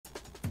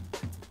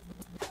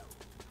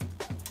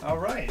All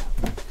right.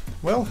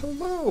 Well,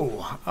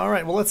 hello. All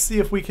right. Well, let's see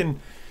if we can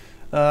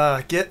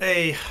get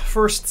a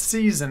first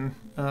season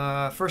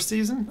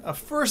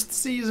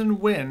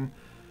win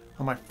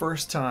on my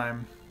first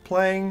time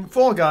playing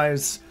Fall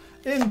Guys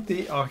in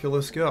the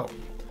Oculus Go.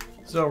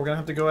 So we're gonna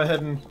have to go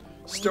ahead and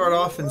start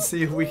off and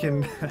see if we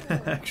can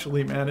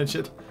actually manage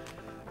it.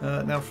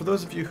 Now, for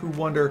those of you who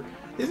wonder,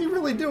 is he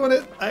really doing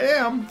it? I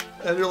am.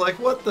 And you're like,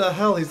 what the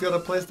hell? He's got a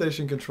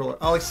PlayStation controller.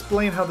 I'll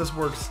explain how this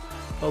works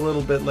a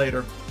little bit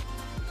later.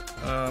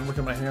 Look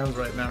at my hands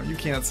right now. You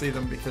can't see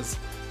them because,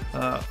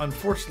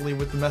 unfortunately,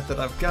 with the method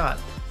I've got,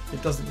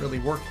 it doesn't really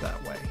work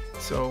that way.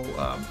 So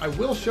I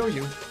will show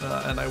you,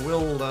 and I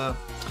will,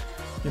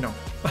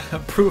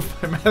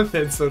 prove my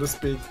method, so to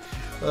speak.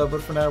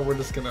 But for now, we're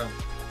just gonna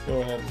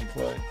go ahead and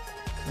play.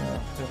 I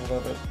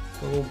love it.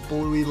 The little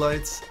bluey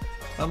lights.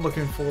 I'm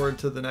looking forward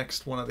to the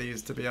next one of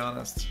these, to be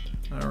honest.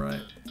 All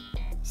right.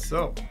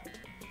 So,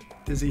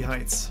 Dizzy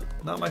Heights.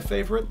 Not my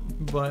favorite,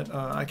 but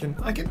I can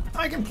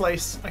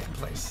place.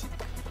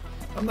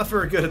 I'm not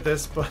very good at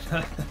this, but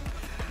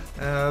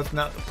that's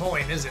not the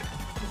point, is it?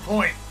 The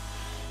point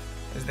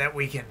is that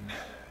we can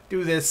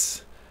do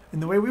this in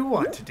the way we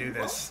want to do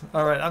this.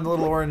 All right, I'm the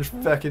little orange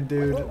feckin'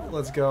 dude.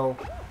 Let's go.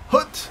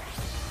 Hoot!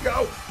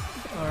 Go!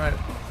 All right.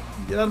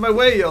 Get out of my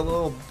way, you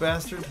little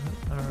bastard.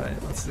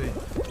 Alright, let's see.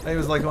 I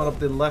was like going up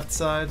the left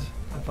side.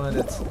 I find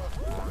it's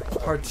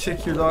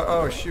particular.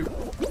 Oh, shoot.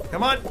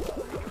 Come on!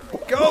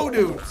 Go,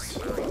 dudes!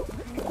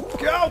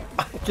 Go!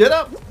 Get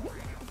up!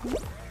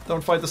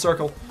 Don't fight the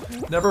circle.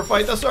 Never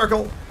fight the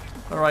circle!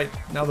 Alright,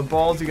 now the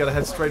balls, you gotta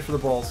head straight for the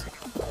balls.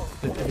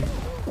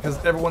 Because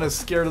everyone is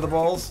scared of the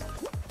balls.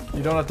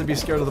 You don't have to be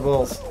scared of the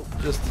balls.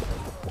 Just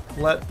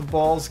let the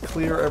balls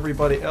clear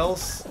everybody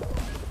else.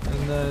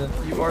 And then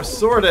you are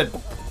sorted.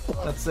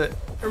 That's it.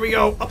 Here we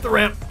go. Up the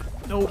ramp.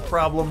 No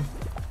problem.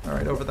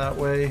 Alright, over that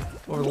way.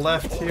 Over the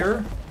left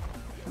here.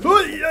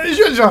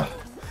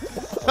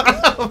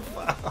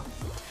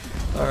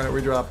 Alright,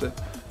 we dropped it.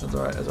 That's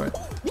alright. That's alright.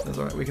 That's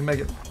alright. We can make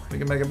it. We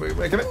can make it.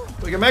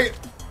 We can make it.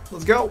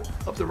 Let's go.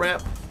 Up the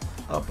ramp.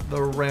 Up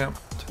the ramp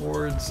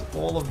towards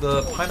all of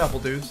the pineapple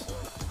dudes.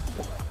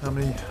 How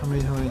many?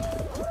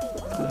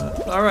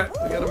 Alright,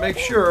 we gotta make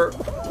sure.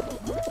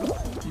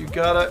 You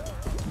gotta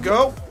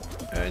go.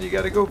 And you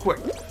gotta go quick.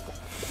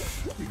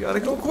 You gotta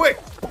go quick.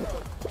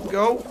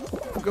 Go.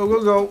 Go,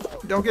 go, go.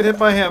 Don't get hit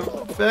by him.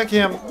 Back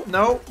him.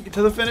 No. Get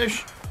to the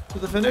finish. To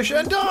the finish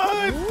and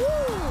dive!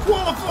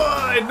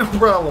 Qualified! No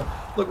problem.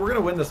 Look, we're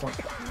gonna win this one.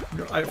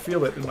 I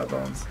feel it in my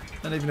bones.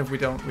 And even if we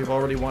don't, we've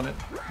already won it.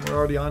 We're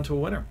already on to a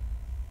winner.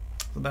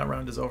 So that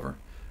round is over.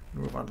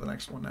 We'll move on to the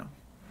next one now.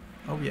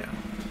 Oh yeah.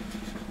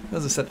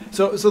 As I said,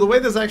 so the way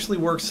this actually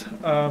works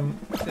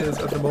is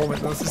at the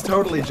moment. This is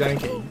totally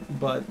janky,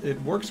 but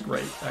it works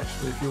great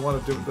actually. If you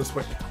want to do it this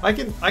way, I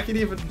can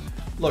even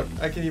look.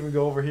 I can even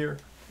go over here.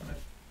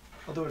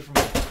 I'll do it from.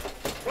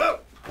 Whoa!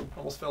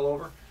 Almost fell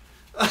over.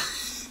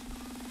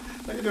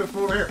 I can do it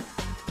from over here.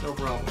 No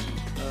problem.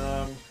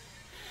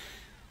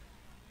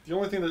 The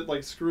only thing that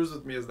like screws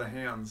with me is the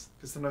hands,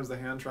 because sometimes the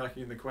hand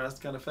tracking in the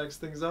Quest kind of fucks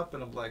things up,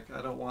 and I'm like,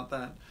 I don't want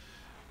that.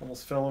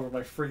 Almost fell over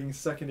my frigging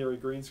secondary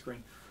green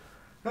screen.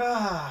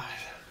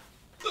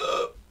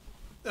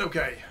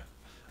 Okay,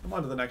 I'm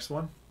on to the next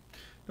one.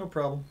 No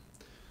problem.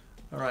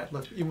 Alright,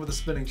 look, even with a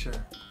spinning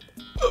chair.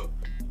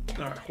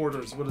 Alright,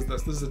 Hoarders, what is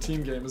this? This is a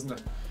team game, isn't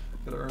it?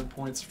 Gotta earn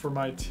points for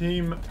my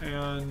team,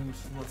 and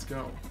let's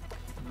go.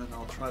 And then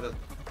I'll try to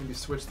maybe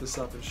switch this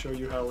up and show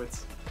you how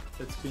it's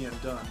being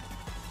done.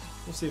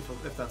 We'll see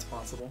if that's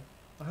possible.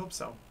 I hope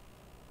so.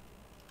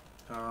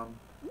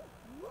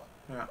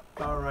 Yeah,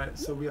 alright,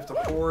 so we have to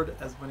hoard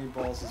as many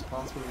balls as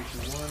possible, which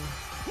is one.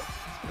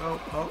 Go.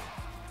 Oh,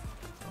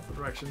 off the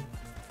direction.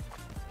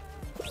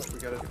 We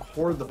gotta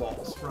hoard the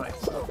balls. Right,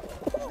 so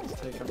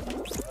let's take them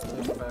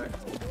back.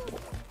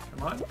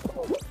 Come on.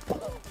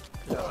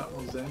 Yeah, that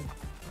one's in.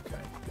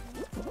 Okay.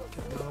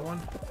 Get another one.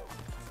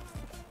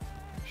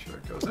 Make sure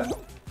it goes in.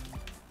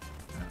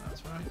 Yeah,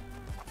 that's right.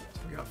 So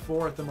we got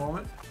 4 at the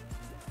moment.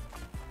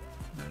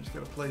 Now just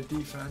gotta play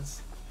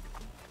defense.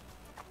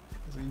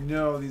 Because we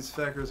know these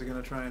feckers are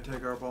gonna try and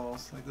take our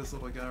balls. Like this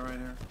little guy right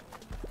here.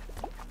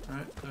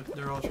 Alright,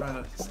 they're all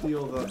trying to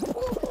steal the...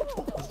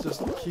 Let's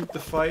just keep the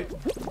fight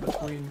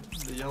between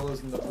the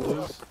yellows and the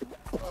blues.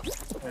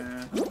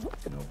 And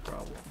no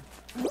problem.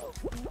 Come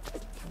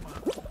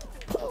on.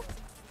 Go.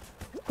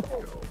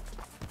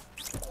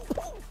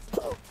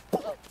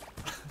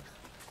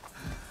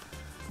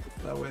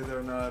 That way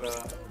they're not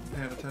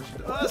paying attention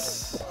to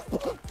us.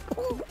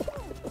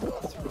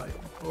 That's right.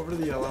 Over to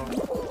the yellow.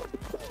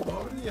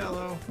 Over to the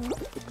yellow.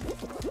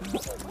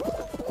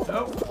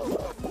 Nope.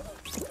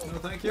 No,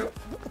 thank you.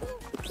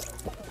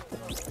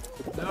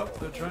 Nope,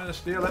 they're trying to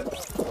steal it.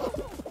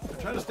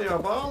 They're trying to steal our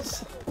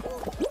balls.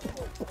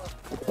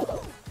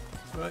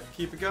 Right,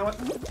 keep it going.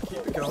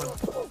 Keep it going.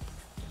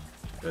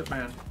 Good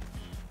man.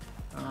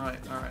 Alright,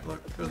 alright.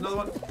 Look, there's another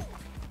one.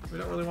 We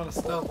don't really want to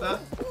stealth that.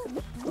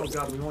 Oh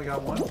god, we've only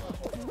got one.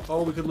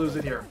 Oh, we could lose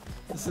it here.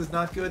 This is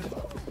not good.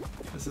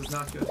 This is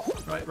not good.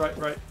 Right, right,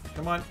 right.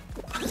 Come on.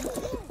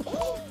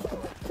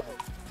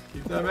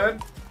 them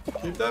in.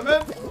 Keep them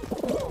in.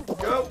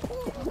 Go.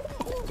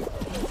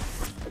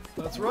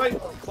 That's right.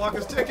 Clock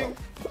is ticking.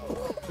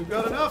 We've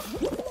got enough.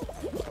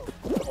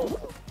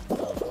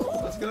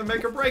 That's gonna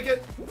make or break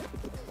it.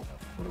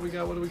 What do we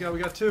got? What do we got? We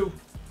got two.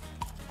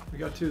 We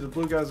got two. The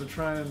blue guys are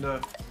trying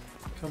to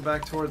come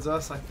back towards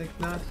us. I think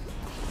not.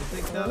 I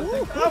think not. I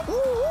think.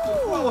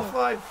 Oh!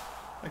 Qualified.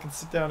 I can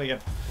sit down again.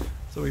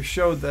 So we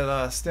showed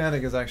that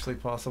standing is actually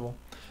possible.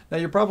 Now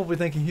you're probably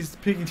thinking he's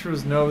peeking through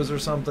his nose or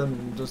something,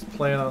 and just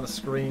playing on the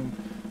screen,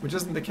 which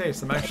isn't the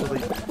case. I'm actually.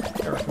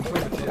 Here, I can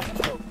prove it to you.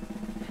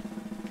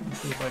 Let's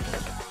see if I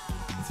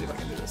can. Let's see if I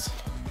can do this.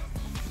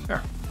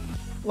 Here,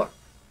 look.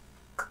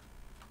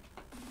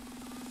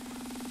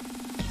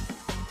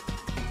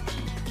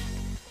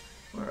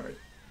 All right,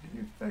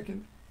 you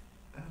fucking.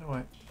 How do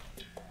I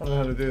don't know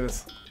how to do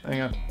this.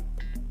 Hang on.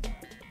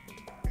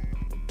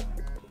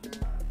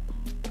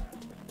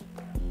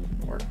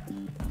 Work.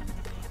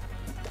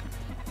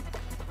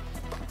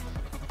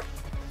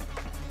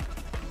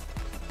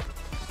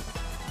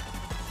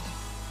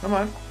 Come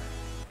on.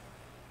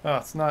 Oh,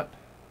 it's not.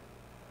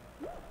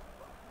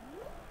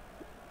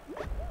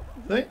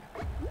 See?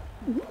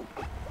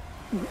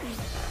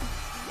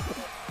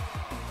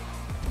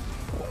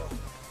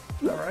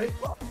 Alright.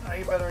 Now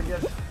you better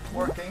get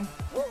working.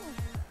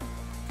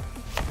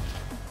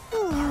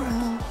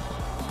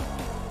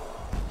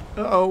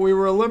 Uh-oh, we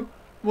were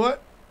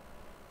what?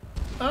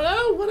 Oh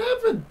no, what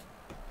happened?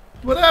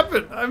 What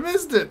happened? I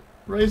missed it.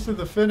 Race to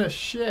the finish.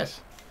 Shit.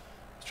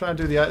 I was trying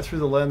to do the through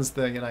the lens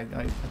thing, and I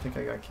think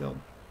I got killed.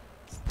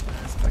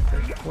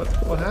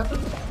 What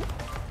happened?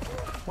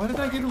 Why did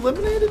I get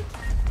eliminated?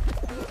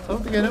 I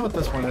don't think I know what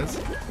this one is.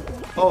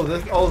 Oh,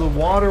 the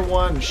water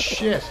one.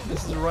 Shit.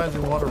 This is a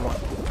rising water one.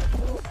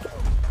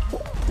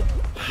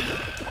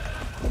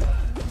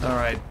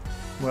 Alright.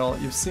 Well,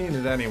 you've seen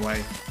it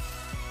anyway.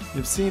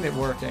 You've seen it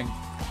working.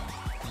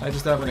 I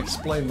just haven't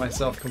explained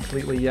myself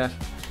completely yet.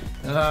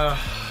 I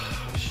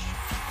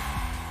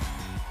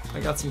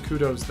got some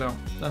kudos though.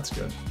 That's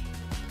good.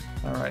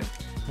 Alright.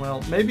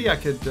 Well, maybe I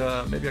could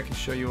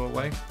show you a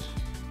way.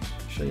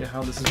 Show you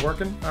how this is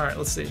working. Alright,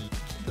 let's see.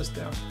 Put this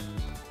down.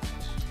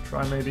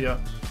 Try maybe a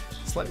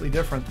slightly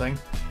different thing.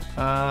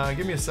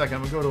 Give me a second.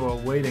 I'm gonna go to a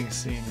waiting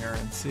scene here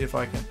and see if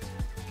I can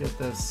get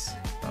this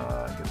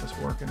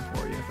working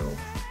for you.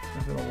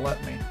 If it'll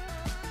let me.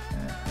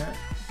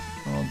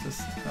 I'll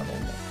just have a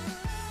look.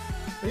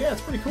 But yeah,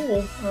 it's pretty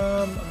cool.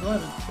 I'm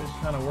glad it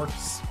kind of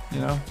works.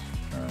 You know.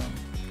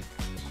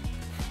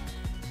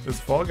 It's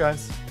Fall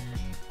Guys.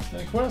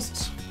 And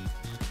quests.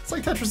 It's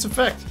like Tetris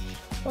Effect.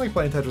 I like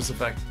playing Tetris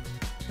Effect.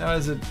 Now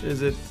is it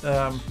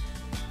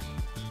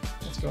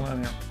what's going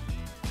on here?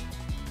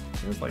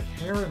 There's like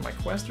hair in my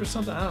quest or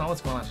something? I don't know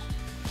what's going on.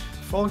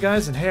 Fall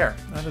Guys and hair.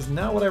 That is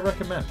not what I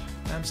recommend.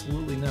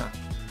 Absolutely not.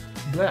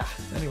 Blah.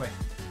 Anyway,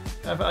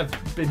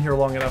 I've been here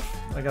long enough.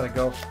 I gotta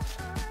go.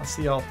 I'll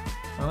see y'all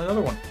on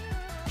another one.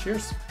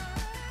 Cheers.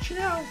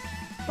 Ciao.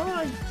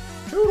 Bye.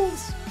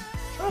 Toodles.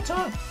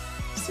 Ta-ta.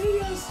 See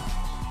yas.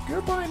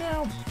 Goodbye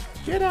now.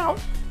 Get out.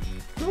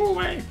 Go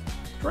away.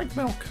 Drink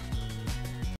milk.